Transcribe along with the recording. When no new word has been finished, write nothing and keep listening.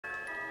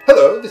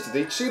Hello, this is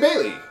H.C.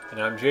 Bailey.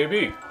 And I'm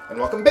JB. And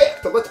welcome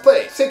back to Let's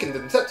Play Seiken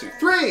Densetsu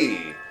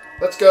 3!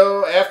 Let's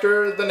go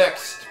after the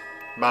next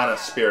mana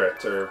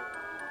spirit, or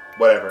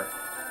whatever.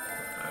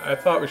 I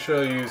thought we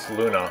should use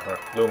Lumina,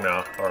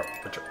 or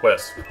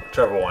Wisp,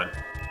 whichever one.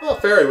 Well,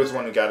 Fairy was the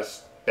one who got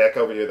us back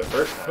over here the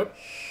first time. Oop.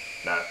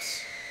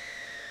 Nuts.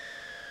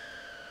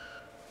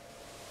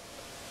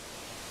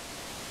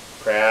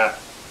 Crap.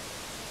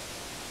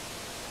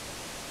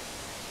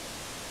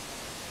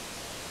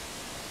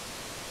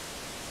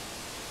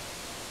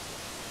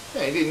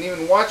 Yeah, he didn't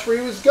even watch where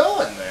he was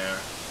going there.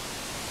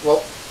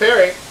 Well,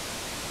 Fairy,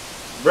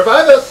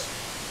 revive us!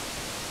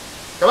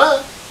 Come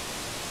on!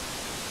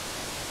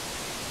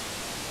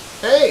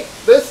 Hey,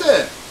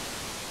 listen!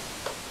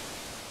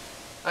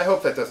 I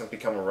hope that doesn't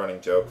become a running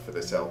joke for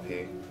this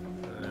LP.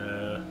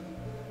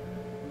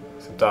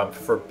 Except I'm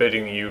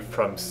forbidding you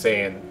from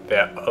saying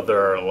that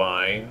other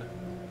line.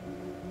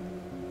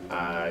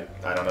 I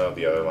don't know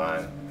the other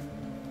line.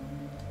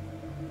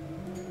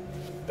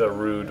 The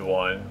rude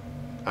one.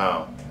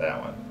 Oh,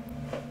 that one.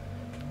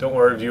 Don't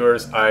worry,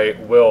 viewers, I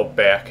will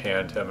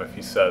backhand him if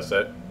he says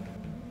it.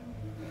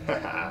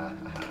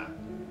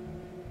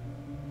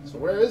 So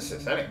where is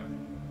this anyway?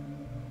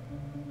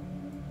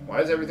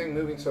 Why is everything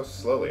moving so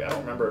slowly? I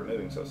don't remember it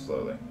moving so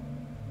slowly.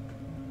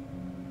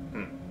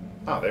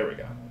 Oh, there we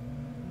go.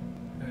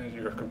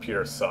 Your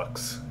computer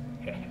sucks.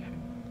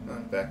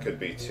 That could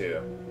be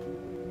too.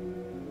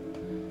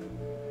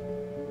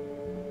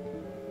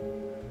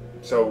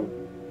 So,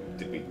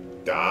 did we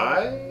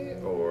die,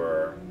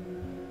 or?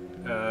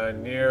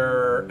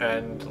 Near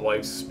end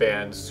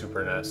lifespan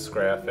Super NES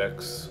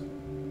graphics.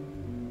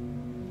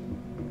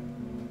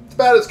 It's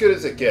about as good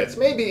as it gets.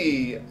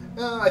 Maybe,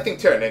 I think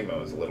Terranigma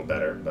was a little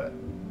better, but...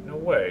 No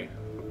way.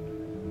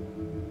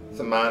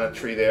 It's a mana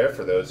tree there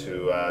for those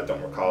who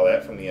don't recall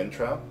that from the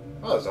intro.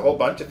 Oh, there's a whole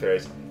bunch of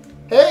fairies.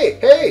 Hey,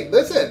 hey,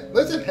 listen,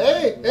 listen,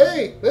 hey,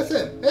 hey,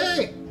 listen,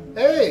 hey,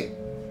 hey.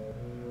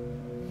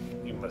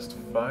 You must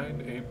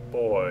find a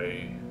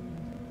boy.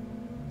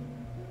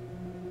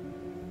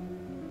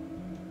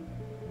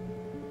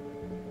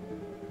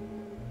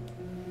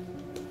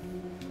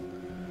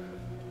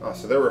 Oh,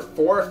 so there were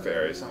 4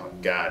 fairies. Oh,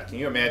 God. Can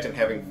you imagine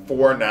having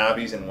 4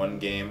 Nabis in one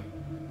game?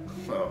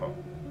 Oh.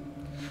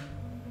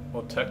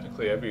 Well,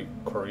 technically every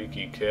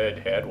Koriki kid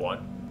had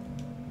one.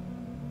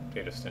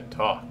 They just didn't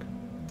talk.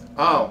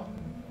 Oh.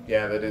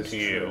 Yeah, that is to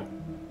true. You.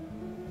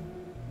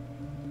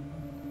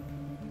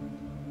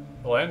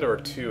 Well, and there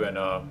were 2 in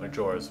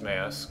Majora's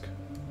Mask.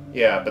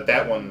 Yeah, but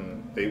that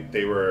one,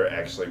 they were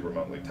actually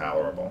remotely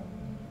tolerable.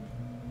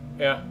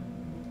 Yeah.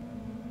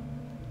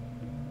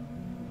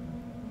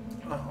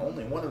 Oh,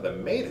 only one of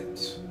them made it.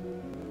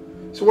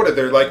 So what, are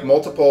there like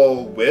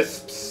multiple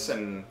wisps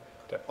and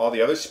all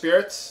the other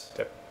spirits?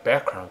 That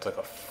background's like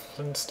a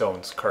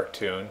Flintstones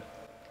cartoon.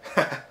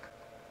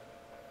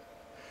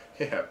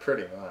 Yeah,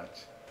 pretty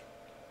much.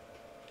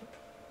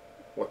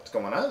 What's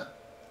going on?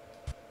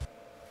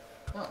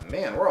 Oh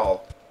man, we're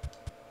all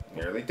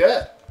nearly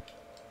dead.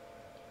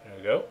 There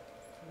we go.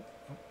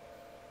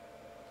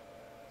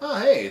 Oh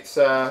hey, it's,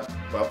 well,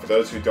 for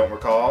those who don't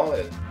recall,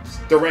 it's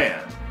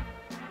Duran.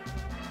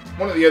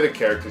 One of the other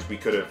characters we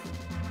could have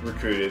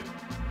recruited.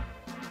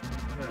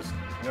 There's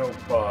no,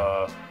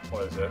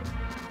 what is it?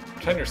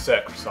 Tenure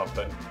Sec or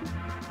something.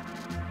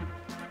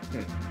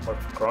 Or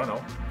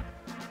Chrono.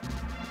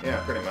 Yeah,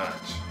 pretty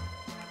much.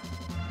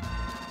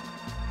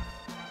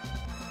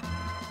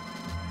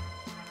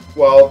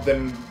 Well,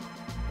 then,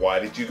 why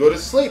did you go to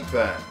sleep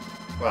then?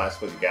 Well, I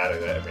suppose you gotta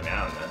do that every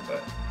now and then,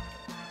 but...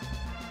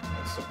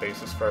 That's the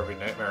basis for every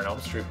Nightmare on Elm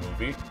Street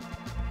movie.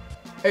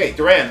 Hey,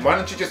 Duran, why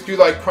don't you just do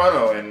like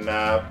Chrono and,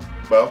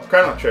 well,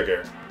 Chrono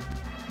Trigger?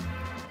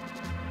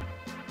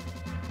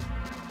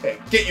 Hey,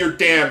 get your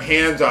damn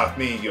hands off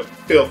me, you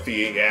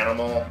filthy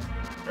animal.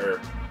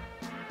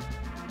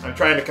 I'm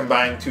trying to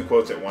combine 2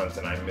 quotes at once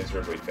and I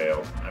miserably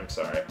failed. I'm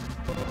sorry.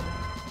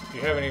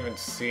 You haven't even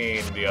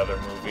seen the other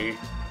movie.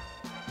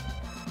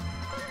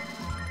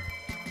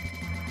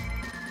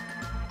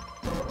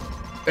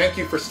 Thank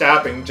you for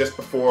stopping just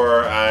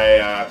before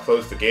I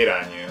closed the gate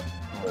on you.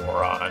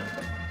 Moron.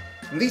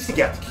 At least he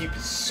got to keep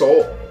his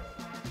soul.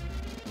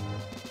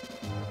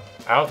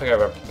 I don't think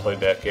I've ever played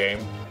that game.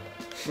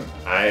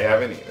 I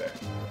haven't either.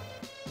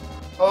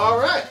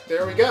 Alright,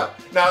 there we go.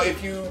 Now,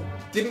 if you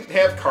didn't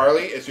have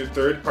Carly as your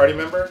third party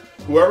member,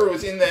 whoever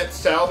was in that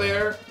cell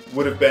there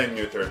would have been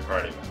your third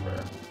party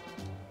member.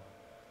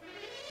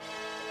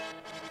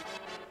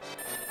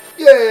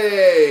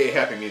 Yay!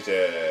 Happy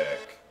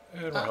music!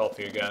 And we're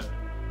healthy again.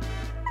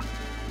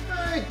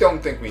 I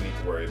don't think we need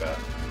to worry about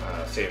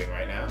saving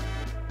right now.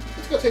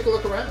 Let's go take a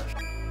look around.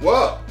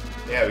 Whoa!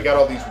 Yeah, we got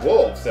all these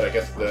wolves that I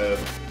guess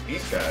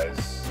these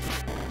guys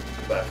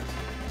left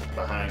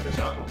behind or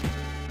something.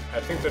 I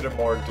think they're the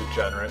more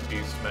degenerate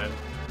beastmen.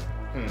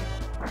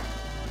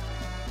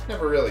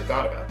 Never really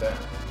thought about that.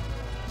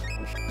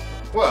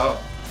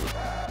 Well,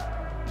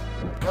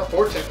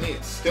 fortunately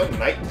it's still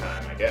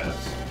nighttime, I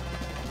guess.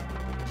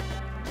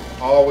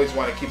 Always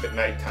want to keep it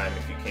nighttime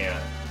if you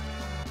can.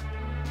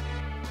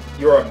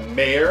 You're a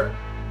mayor?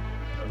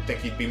 I would think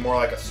he'd be more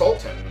like a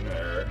sultan,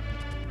 or...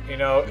 You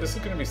know, this is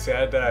going to be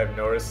sad that I've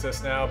noticed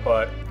this now,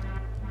 but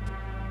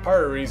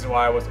part of the reason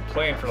why I wasn't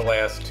playing for the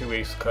last 2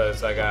 weeks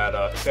because I got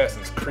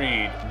Assassin's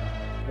Creed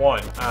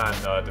 1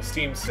 on the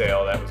Steam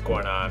sale that was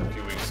going on a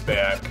few weeks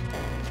back.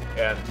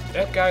 And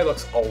that guy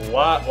looks a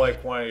lot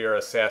like one of your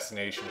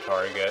assassination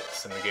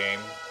targets in the game.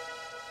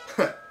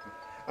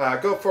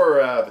 Go for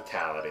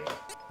Vitality.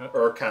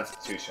 Or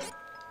Constitution.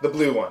 The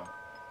blue one.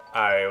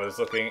 I was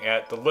looking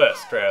at the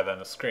list rather than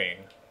the screen.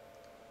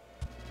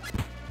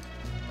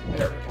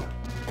 There we go.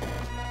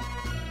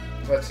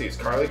 Let's see, is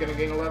Carly going to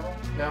gain a level?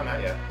 No,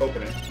 not yet.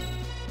 Open it.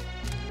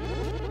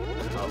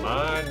 Come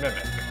on,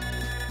 Mimic.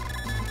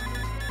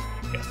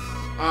 Yes.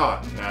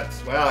 Oh,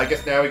 nuts. Well, I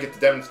guess now we get to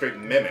demonstrate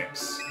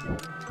mimics.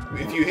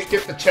 If you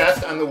get the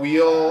chest on the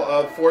Wheel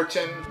of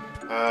Fortune,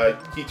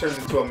 he turns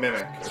into a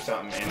mimic or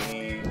something, and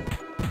he's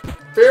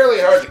fairly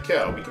hard to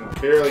kill. We can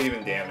barely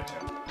even damage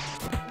him.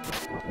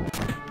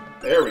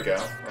 There we go.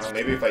 Well,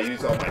 maybe if I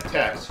use all my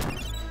text.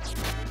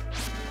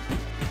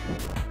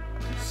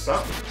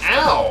 Something.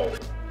 Ow!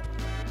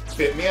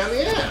 Bit me on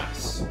the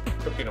ass.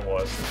 Cooking it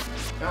was.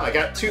 Well, I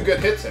got 2 good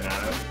hits in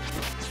on him.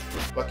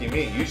 Lucky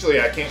me. Usually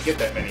I can't get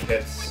that many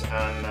hits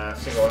on a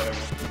single enemy.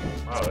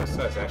 Wow, this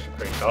guy's actually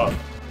pretty tough.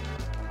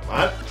 Come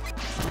on.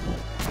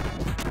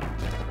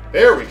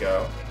 There we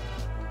go.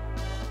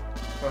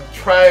 I'll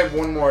try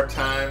one more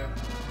time.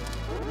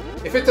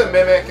 If it's a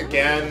mimic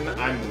again,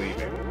 I'm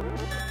leaving.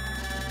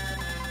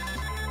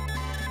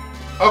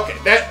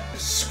 Okay,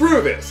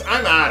 screw this.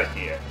 I'm out of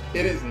here.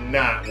 It is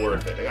not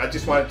worth it. I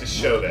just wanted to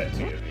show that to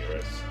you,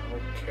 viewers.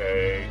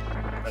 Okay.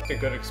 That's a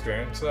good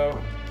experience, though.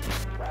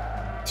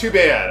 Too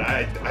bad.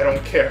 I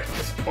don't care at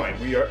this point.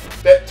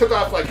 That took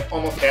off like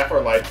almost half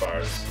our life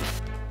bars.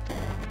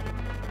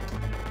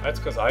 That's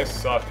because I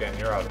suck and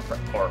you're out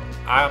of or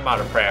I'm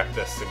out of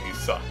practice and you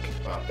suck.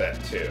 Well,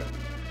 that too.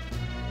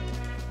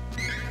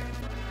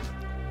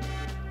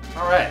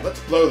 Alright, let's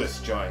blow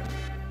this joint.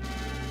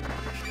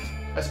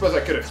 I suppose I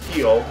could have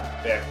healed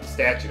that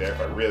statue there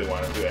if I really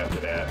wanted to after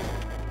that.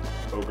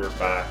 Ogre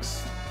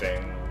box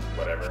thing,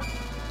 whatever.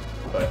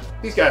 But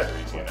these guys are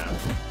easy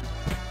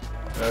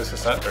enough. Notice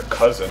it's not their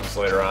cousins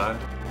later on.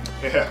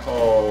 Yeah,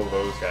 oh,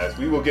 those guys.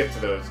 We will get to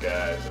those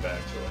guys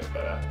eventually,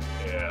 but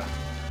yeah.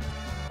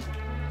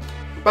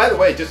 By the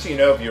way, just so you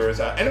know,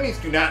 viewers, enemies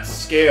do not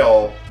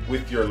scale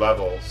with your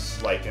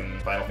levels, like in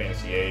Final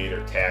Fantasy VIII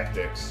or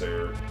Tactics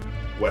or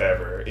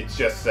whatever. It's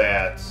just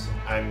that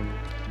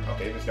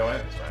okay, there's no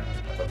enemies, right?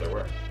 I thought there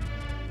were.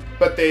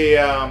 But they,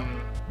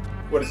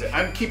 what is it?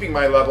 I'm keeping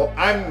my level.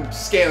 I'm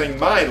scaling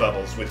my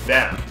levels with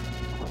them.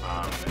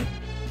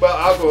 Well,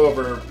 I'll go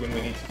over when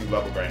we need to do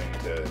level grinding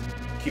to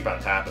keep on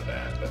top of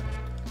that. But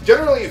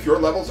generally, if your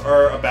levels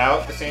are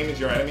about the same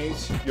as your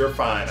enemies, you're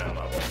fine on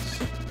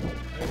levels.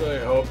 I really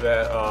hope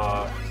that,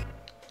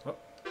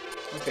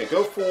 Okay,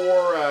 go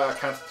for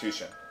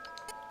Constitution.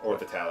 Or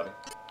Vitality.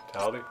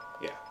 Vitality?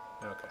 Yeah.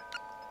 Okay.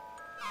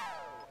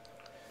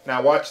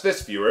 Now watch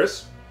this,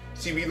 viewers.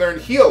 See, we learned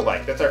Heal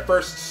Light. That's our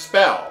first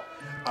spell.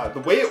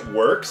 The way it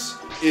works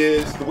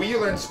is the way you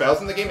learn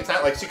spells in the game, it's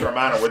not like Secret of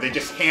Mana where they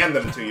just hand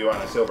them to you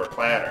on a silver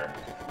platter.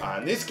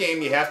 In this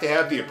game, you have to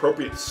have the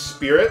appropriate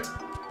spirit.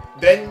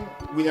 Then,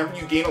 whenever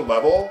you gain a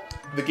level,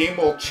 the game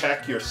will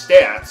check your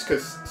stats,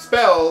 because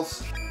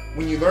spells,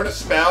 when you learn a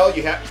spell,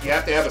 you have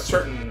to have a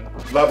certain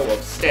level of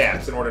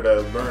stats in order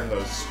to learn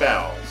those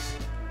spells.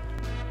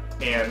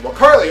 And what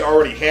Carly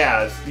already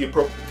has,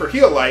 for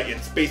Heal Light,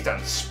 it's based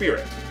on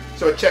spirit.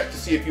 So it checks to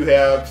see if you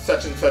have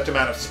such and such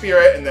amount of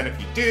spirit, and then if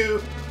you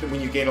do, then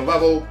when you gain a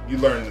level, you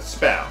learn the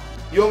spell.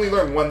 You only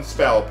learn 1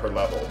 spell per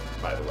level,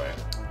 by the way.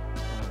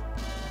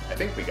 I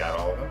think we got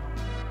all of them.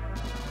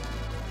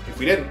 If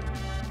we didn't,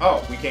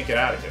 oh, we can't get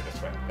out of here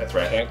this way. That's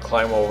right. Can't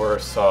climb over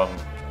some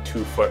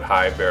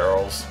 2-foot-high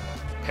barrels.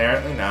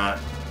 Apparently not.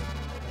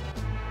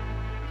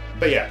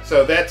 But yeah,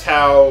 so that's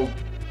how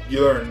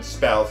you learn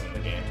spells in the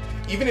game.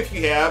 Even if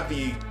you have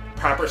the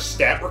proper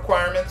stat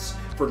requirements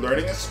for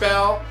learning a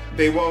spell,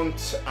 they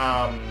won't,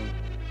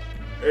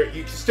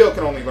 you still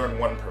can only learn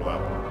 1 per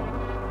level.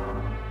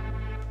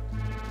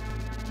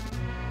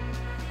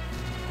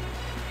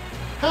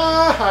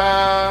 Ha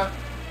ha!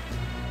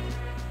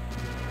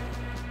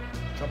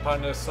 Jump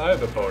on the side of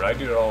the boat. I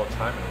do it all the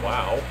time in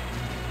WoW.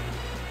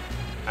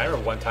 I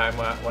remember one time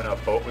when a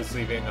boat was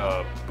leaving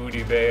a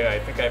booty bay, I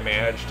think I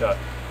managed to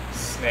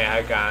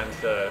snag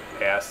onto the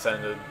ass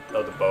end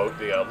of the boat,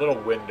 the little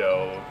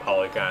window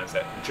polygons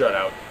that jut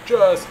out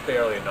just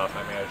barely enough.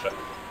 I managed to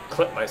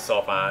clip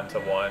myself onto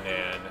one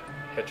and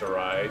hitch a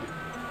ride.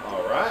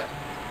 Alright.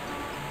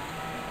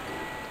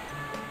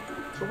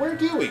 So where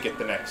do we get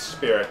the next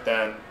spirit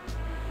then?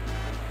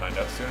 Find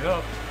out soon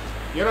enough.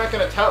 You're not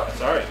going to tell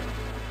us, are you?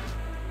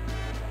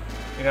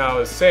 You know, I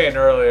was saying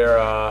earlier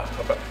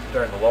about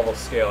during the level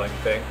scaling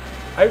thing,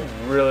 I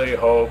really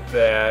hope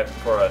that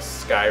for a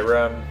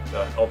Skyrim,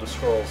 the Elder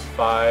Scrolls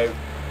V,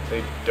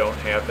 they don't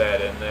have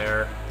that in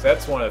there.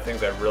 That's one of the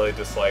things I really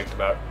disliked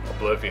about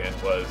Oblivion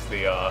was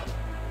the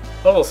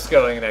level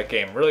scaling in that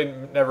game really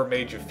never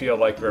made you feel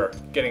like you're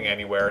getting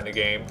anywhere in the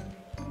game.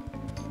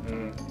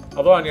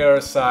 Although on the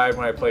other side,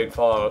 when I played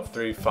Fallout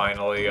 3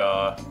 finally,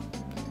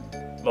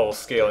 level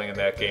scaling in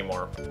that game,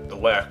 or the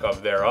lack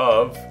of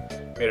thereof,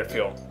 made it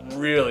feel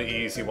really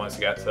easy once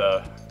you got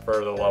to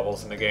further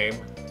levels in the game.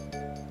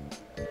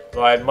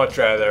 Though I'd much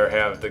rather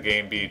have the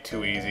game be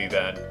too easy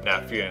than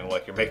not feeling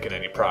like you're making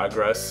any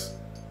progress.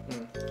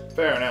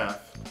 Fair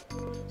enough.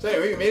 So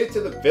anyway, we made it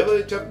to the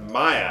village of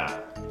Maya.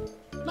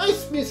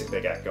 Nice music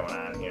they got going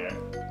on here.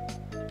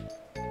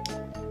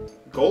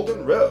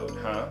 Golden Road,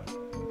 huh?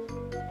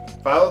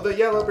 Follow the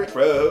yellow brick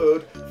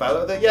road.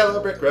 Follow the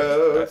yellow brick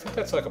road. I think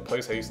that's like a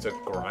place I used to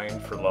grind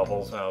for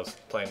levels when I was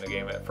playing the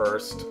game at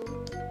first.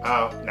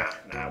 Oh,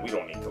 nah, we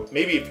don't need to.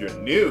 Maybe if you're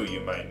new, you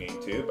might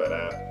need to, but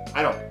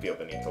I don't feel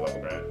the need to level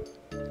grind.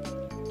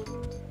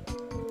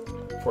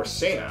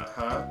 Forsena,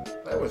 huh?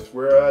 That was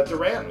where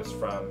Duran was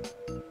from.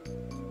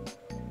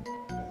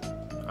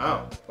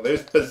 Oh, well,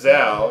 there's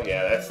Bazel.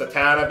 Yeah, that's the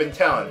town I've been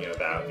telling you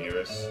about,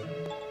 viewers.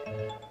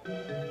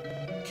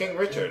 King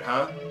Richard,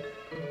 huh?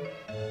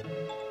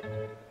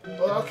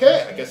 Well,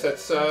 okay, I guess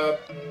that's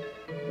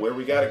where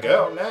we gotta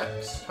go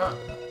next, huh?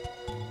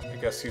 I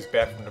guess he's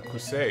back from the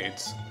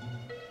Crusades.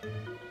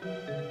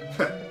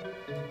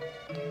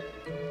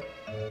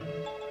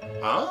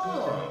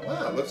 Oh,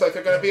 well, looks like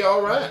they're gonna be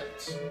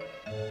alright.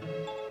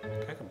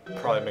 I can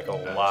probably make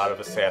a lot of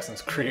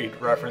Assassin's Creed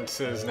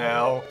references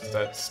now, 'cause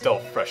that's still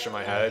fresh in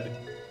my head.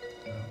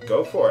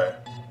 Go for it.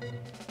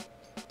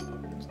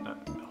 There's not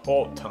a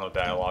whole ton of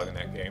dialogue in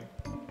that game.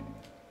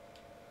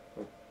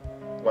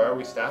 Why are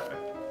we stopping?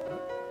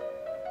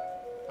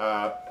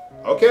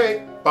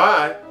 Okay,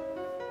 bye.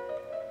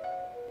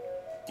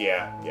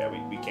 Yeah,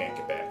 we can't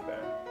get back there.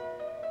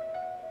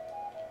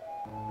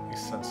 He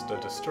sensed a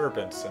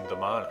disturbance in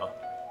Damana.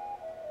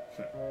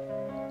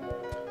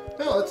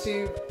 Now, let's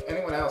see if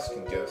anyone else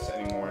can give us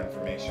any more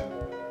information.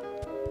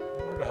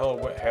 Where the hell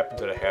what happened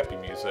to the happy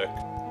music?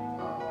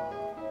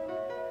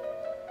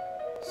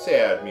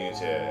 Sad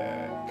music.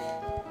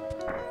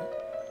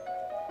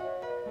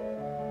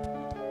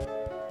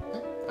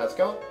 How's it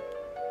going?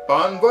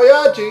 Bon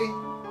voyage!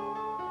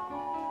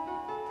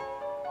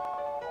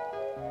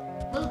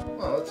 Oh,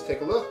 well, let's take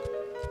a look.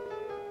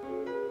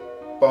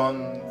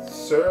 Bon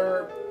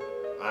sir.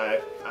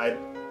 I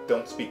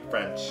don't speak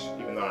French,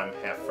 even though I'm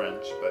half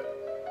French, but...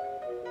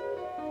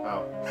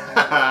 Oh.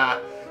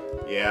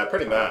 Yeah,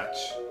 pretty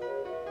much.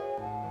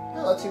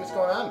 Well, let's see what's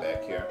going on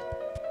back here.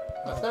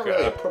 Well, it's not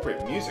really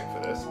appropriate music for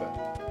this, but...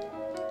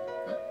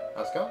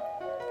 How's it going?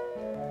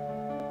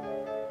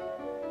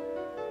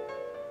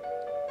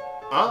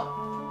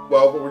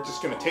 Well, we're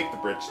just going to take the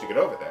bridge to get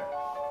over there.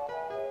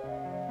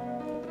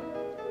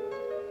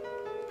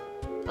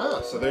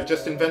 Oh, so they're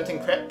just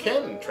inventing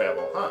cannon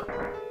travel, huh?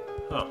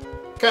 Huh.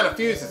 What kind of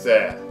fuse is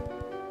that?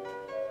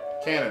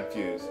 Cannon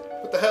fuse.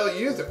 What the hell you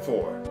use it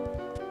for?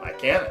 My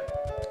cannon.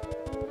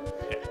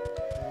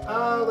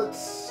 Let's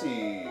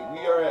see.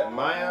 We are at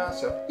Maya,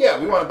 so... Yeah,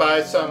 we want to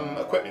buy some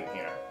equipment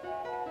here.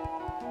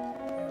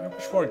 I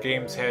wish more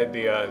games had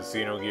the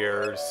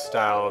Xenogears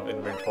style of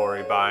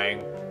inventory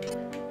buying.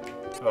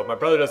 Well, my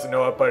brother doesn't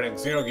know it, but in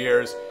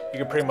Xenogears, you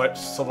can pretty much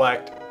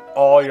select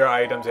all your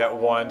items at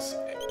once,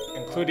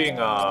 including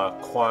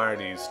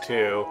quantities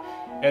too.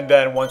 And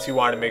then once you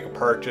want to make a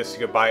purchase,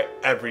 you can buy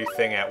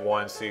everything at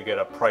once, so you get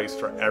a price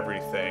for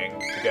everything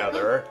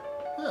together.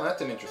 Oh,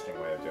 that's an interesting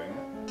way of doing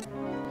it.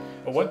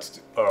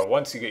 But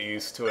once you get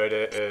used to it,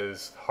 it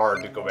is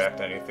hard to go back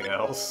to anything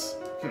else.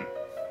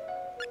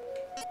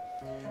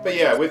 But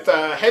yeah, with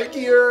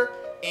headgear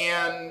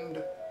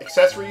and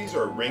accessories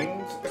or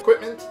rings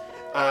equipment,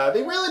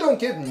 they really don't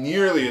give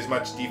nearly as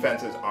much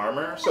defense as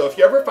armor. So if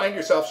you ever find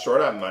yourself short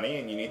on money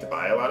and you need to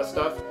buy a lot of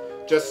stuff,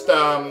 just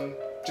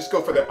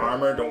go for the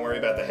armor. Don't worry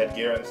about the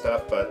headgear and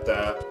stuff. But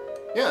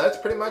yeah, that's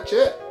pretty much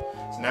it.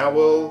 So now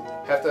we'll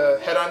have to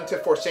head on to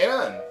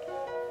Forsena and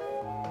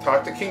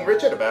talk to King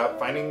Richard about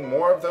finding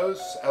more of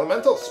those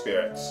elemental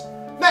spirits.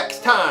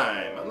 Next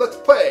time on Let's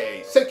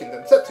Play Seiken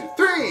Densetsu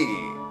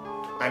 3!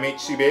 I'm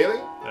HC Bailey.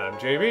 I'm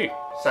JB.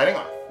 Signing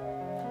off.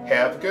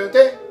 Have a good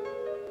day.